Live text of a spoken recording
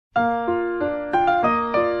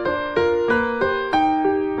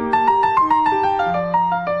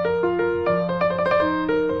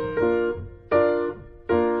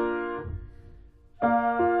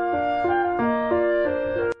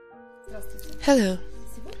Hello.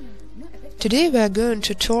 Today we are going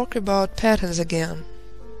to talk about patterns again.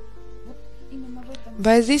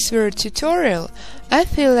 By this very tutorial, I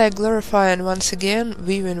feel like glorifying once again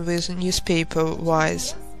weaving with newspaper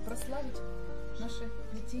wires.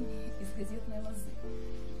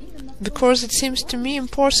 Because it seems to me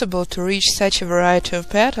impossible to reach such a variety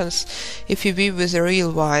of patterns if you weave with the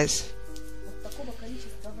real wires.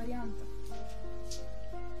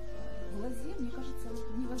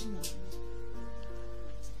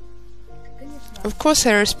 Of course,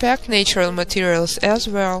 I respect natural materials as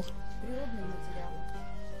well.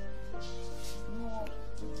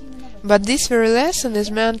 But this very lesson is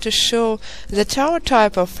meant to show that our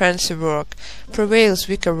type of fancy work prevails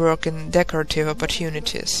wicker work in decorative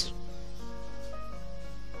opportunities.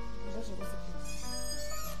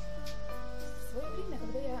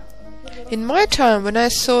 In my time, when I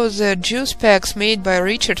saw the juice packs made by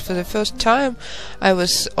Richard for the first time, I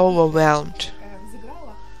was overwhelmed.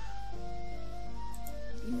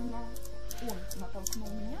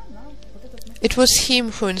 It was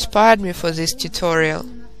him who inspired me for this tutorial.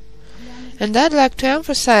 And I'd like to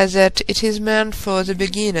emphasize that it is meant for the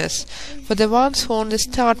beginners, for the ones who only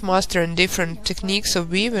start mastering different techniques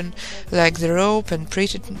of weaving, like the rope and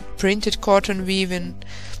printed cotton weaving.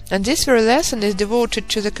 And this very lesson is devoted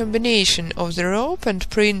to the combination of the rope and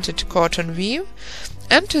printed cotton weave,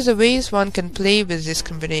 and to the ways one can play with this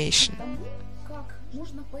combination.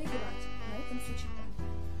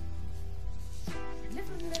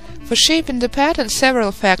 For shaping the pattern,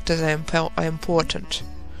 several factors are important.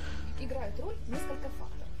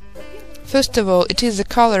 First of all, it is the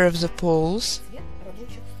color of the poles.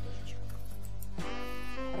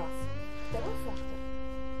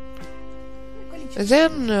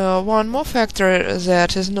 Then one more factor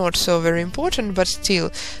that is not so very important, but still,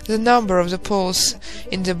 the number of the poles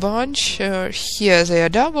in the bunch. Here they are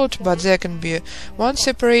doubled, but there can be one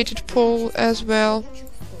separated pole as well.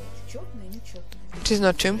 It is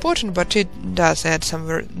not too important, but it does add some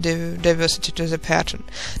diversity to the pattern.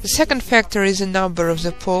 The second factor is the number of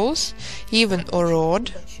the poles, even or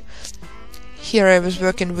odd. Here I was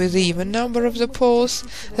working with the even number of the poles.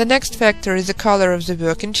 The next factor is the color of the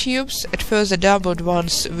working tubes. At first the doubled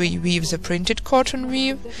ones we weave the printed cotton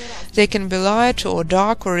weave. They can be light or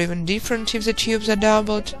dark or even different if the tubes are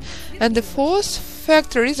doubled. And the fourth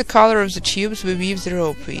factor is the color of the tubes we weave the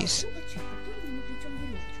rope with.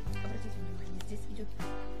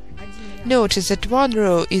 Notice that one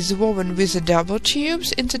row is woven with the double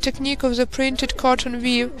tubes in the technique of the printed cotton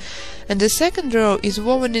weave, and the second row is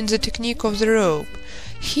woven in the technique of the rope.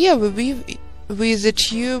 Here we weave with the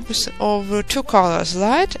tubes of two colors,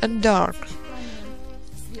 light and dark.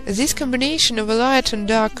 This combination of light and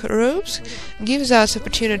dark ropes gives us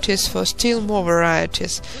opportunities for still more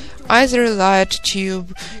varieties. Either a light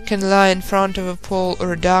tube can lie in front of a pole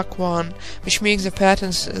or a dark one, which makes the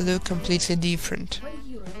patterns look completely different.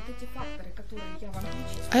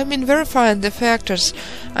 I mean, verifying the factors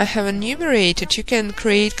I have enumerated, you can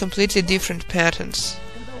create completely different patterns.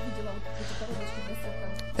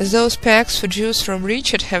 Those packs for juice from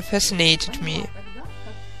Richard have fascinated me.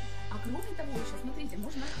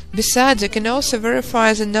 Besides, you can also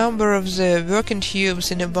verify the number of the working tubes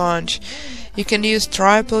in a bunch. You can use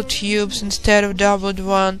triple tubes instead of doubled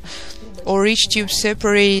one, or each tube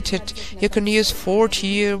separated. You can use 4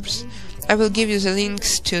 tubes. I will give you the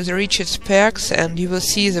links to the Richard's packs, and you will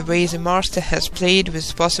see the way the master has played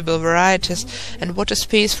with possible varieties and what a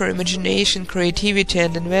space for imagination, creativity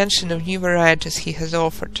and invention of new varieties he has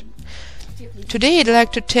offered. Today I'd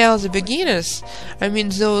like to tell the beginners, I mean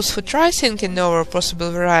those who try thinking over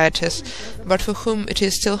possible varieties, but for whom it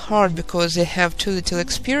is still hard because they have too little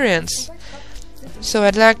experience. So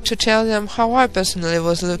I'd like to tell them how I personally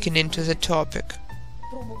was looking into the topic.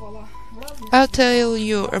 I'll tell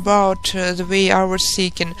you about the way I was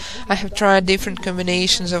seeking. I have tried different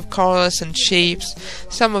combinations of colors and shapes.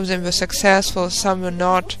 Some of them were successful, some were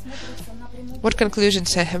not. What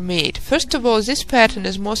conclusions I have made? First of all, this pattern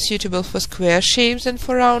is more suitable for square shapes than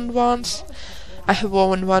for round ones. I have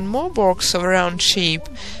woven one more box of round shape,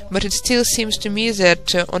 but it still seems to me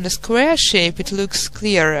that on a square shape it looks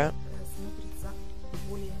clearer.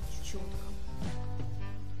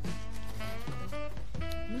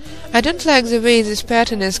 I don't like the way this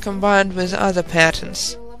pattern is combined with other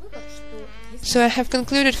patterns. So I have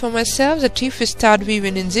concluded for myself that if we start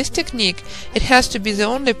weaving in this technique, it has to be the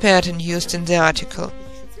only pattern used in the article.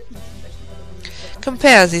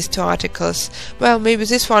 Compare these two articles. Well, maybe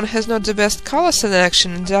this one has not the best color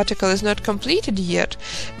selection and the article is not completed yet,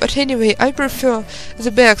 but anyway, I prefer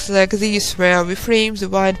the bags like these where we frame the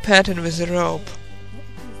wide pattern with the rope.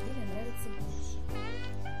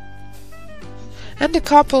 And a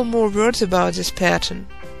couple more words about this pattern.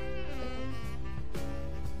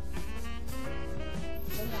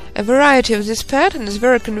 A variety of this pattern is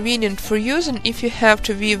very convenient for using if you have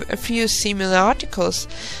to weave a few similar articles,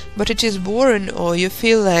 but it is boring, or you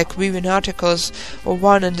feel like weaving articles of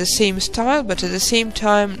one and the same style, but at the same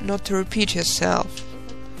time not to repeat yourself.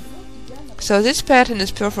 So this pattern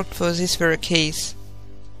is perfect for this very case.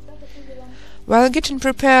 While getting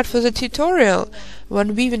prepared for the tutorial,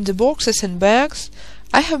 when weaving the boxes and bags,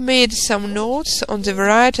 I have made some notes on the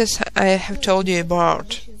varieties I have told you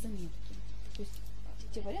about.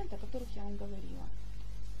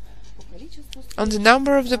 On the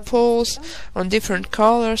number of the poles, on different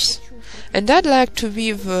colors, and I'd like to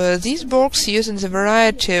weave these boxes using the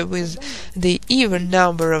variety with the even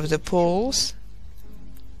number of the poles,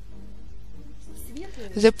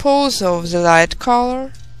 the poles of the light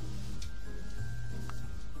color,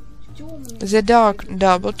 the dark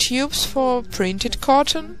double tubes for printed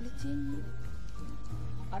cotton,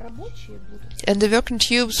 and the working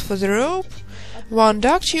tubes for the rope, one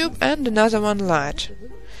dark tube and another one light.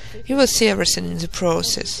 You will see everything in the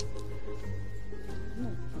process.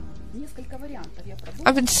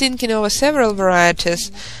 I've been thinking over several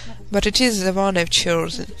varieties, but it is the one I've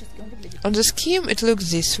chosen. On the scheme it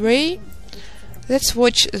looks this way. Let's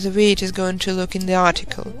watch the way it is going to look in the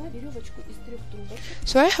article.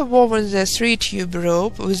 So I have woven the 3-tube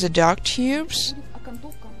rope with the dark tubes,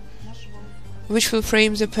 which will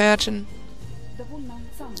frame the pattern.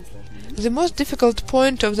 The most difficult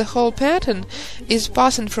point of the whole pattern is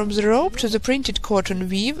passing from the rope to the printed cotton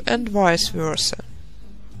weave and vice versa.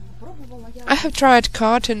 I have tried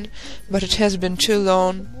cutting, but it has been too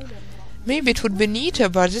long. Maybe it would be neater,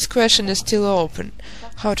 but this question is still open,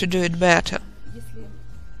 how to do it better.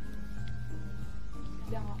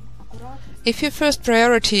 If your first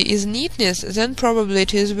priority is neatness, then probably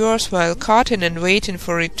it is worthwhile cutting and waiting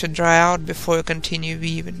for it to dry out before you continue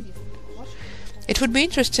weaving. It would be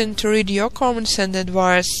interesting to read your comments and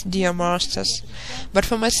advice, dear masters, but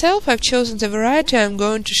for myself I've chosen the variety I'm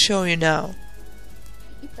going to show you now.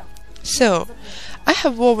 So, I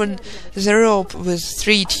have woven the rope with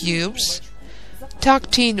 3 tubes,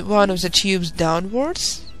 tucked in one of the tubes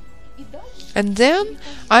downwards, and then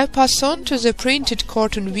I pass on to the printed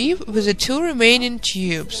cotton weave with the 2 remaining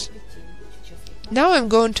tubes. Now I'm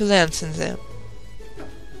going to lengthen them.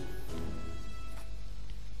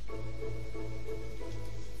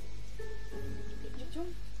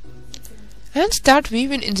 And start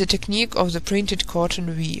weaving in the technique of the printed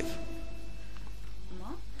cotton weave.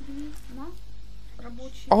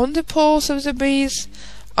 On the poles of the base,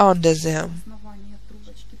 under them.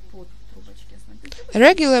 A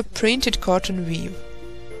regular printed cotton weave.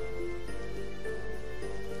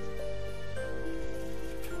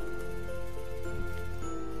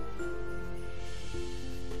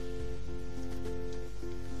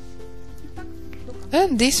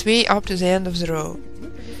 And this way up to the end of the row.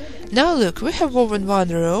 Now look, we have woven one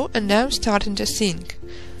row and I'm starting to think.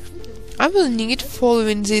 I will need,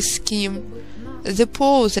 following this scheme, the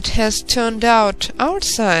pole that has turned out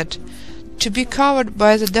outside to be covered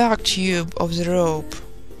by the dark tube of the rope.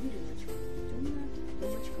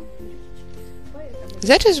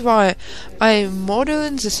 That is why I am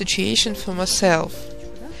modeling the situation for myself.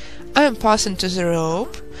 I am passing to the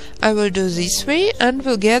rope, I will do this way and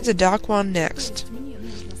will get the dark one next.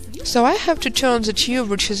 So I have to turn the tube,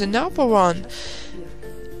 which is an upper one,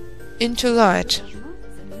 into light.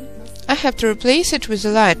 I have to replace it with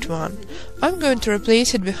the light one. I'm going to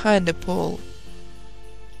replace it behind the pole.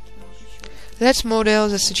 Let's model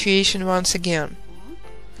the situation once again.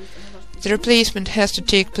 The replacement has to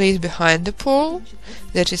take place behind the pole,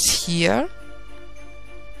 that is here,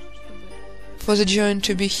 for the joint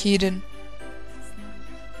to be hidden.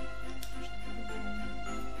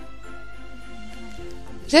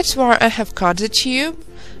 That's why I have cut the tube,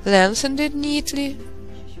 lengthened it neatly.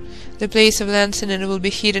 The place of lengthening will be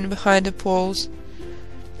hidden behind the poles.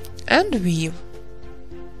 And weave.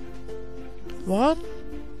 1,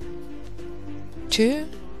 2,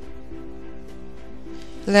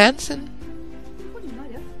 lengthen,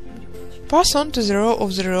 pass on to the row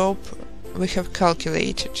of the rope we have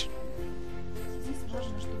calculated.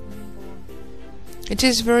 It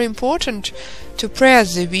is very important to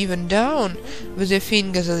press the weaving down with the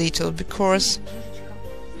fingers a little, because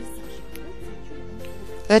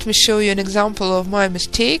let me show you an example of my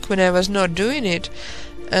mistake when I was not doing it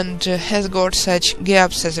and has got such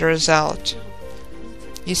gaps as a result.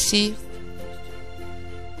 You see?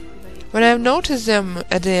 When I have noticed them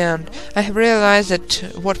at the end, I have realized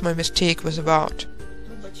that what my mistake was about.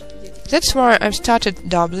 That's why I've started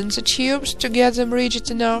doubling the tubes to get them rigid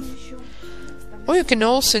enough. Or you can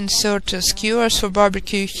also insert skewers for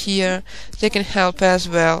barbecue here. They can help as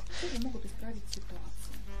well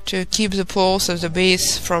to keep the poles of the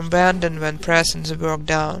base from bending when pressing the work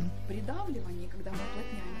down.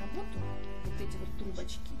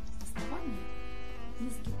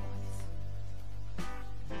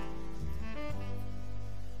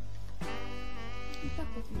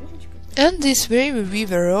 And this way we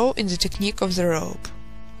weave a row in the technique of the rope.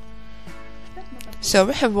 So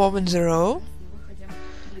we have woven the row.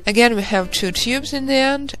 Again we have two tubes in the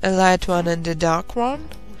end, a light one and a dark one.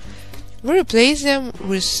 We replace them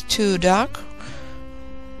with two dark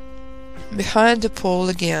behind the pole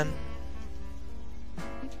again.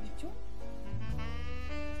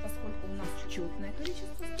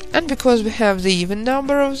 And because we have the even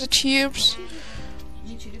number of the tubes,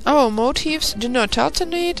 our motifs do not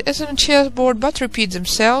alternate as on a chessboard but repeat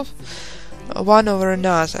themselves one over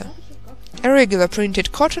another. A regular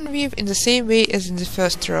printed cotton weave in the same way as in the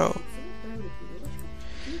first row.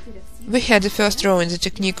 We had the first row in the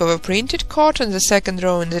technique of a printed cotton, the second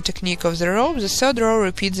row in the technique of the rope, the third row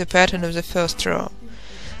repeats the pattern of the first row.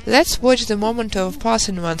 Let's watch the moment of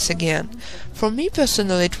passing once again. For me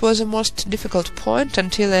personally it was the most difficult point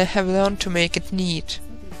until I have learned to make it neat.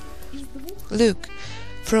 Look,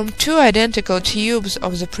 from two identical tubes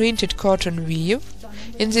of the printed cotton weave,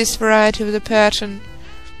 in this variety of the pattern,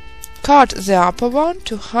 cut the upper one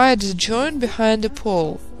to hide the joint behind the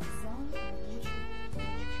pole.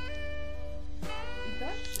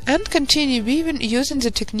 And continue weaving using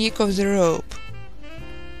the technique of the rope,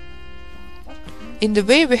 in the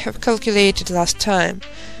way we have calculated last time,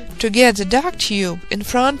 to get the dark tube in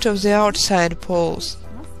front of the outside poles.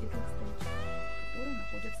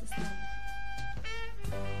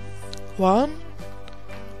 One,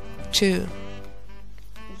 two.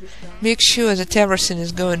 Make sure that everything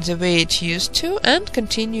is going the way it used to and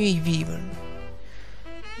continue weaving.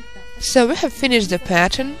 So we have finished the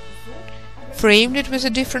pattern, framed it with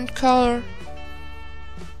a different color.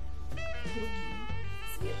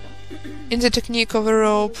 In the technique of a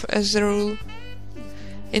rope, as a rule,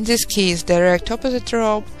 in this case direct opposite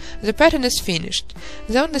rope, the pattern is finished.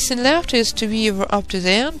 The only thing left is to weave up to the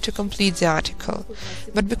end to complete the article.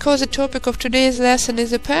 But because the topic of today's lesson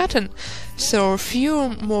is a pattern, so a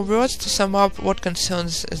few more words to sum up what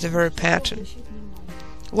concerns the very pattern.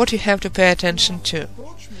 What you have to pay attention to.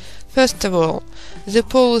 First of all, the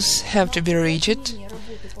poles have to be rigid.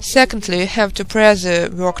 Secondly, you have to press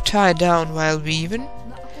the work tie down while weaving.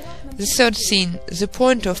 The third thing, the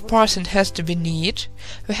point of passing has to be neat.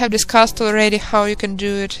 We have discussed already how you can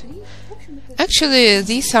do it. Actually,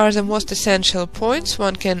 these are the most essential points.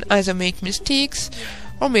 One can either make mistakes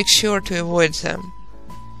or make sure to avoid them.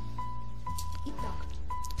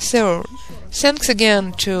 So, thanks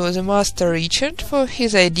again to the master Richard for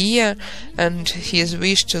his idea and his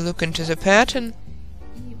wish to look into the pattern.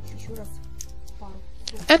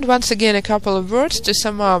 And once again a couple of words to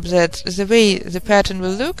sum up that the way the pattern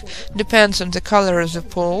will look depends on the color of the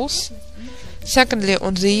poles. Secondly,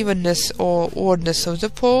 on the evenness or oddness of the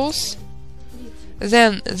poles.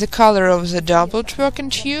 Then the color of the doubled working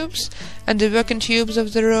tubes and the working tubes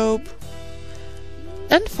of the rope.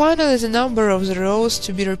 And finally the number of the rows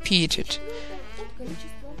to be repeated.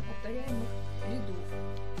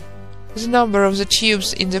 The number of the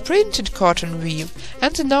tubes in the printed cotton weave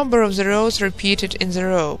and the number of the rows repeated in the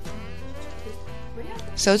rope.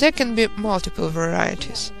 So there can be multiple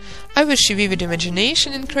varieties. I wish you vivid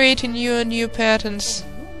imagination in creating new and new patterns.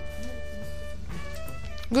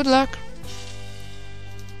 Good luck!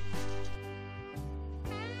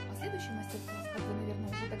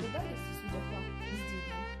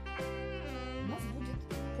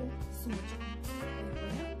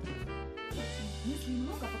 Мыслей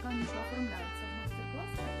много, пока ничего оформляется в мастер-класс,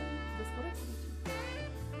 поэтому до скорой встречи.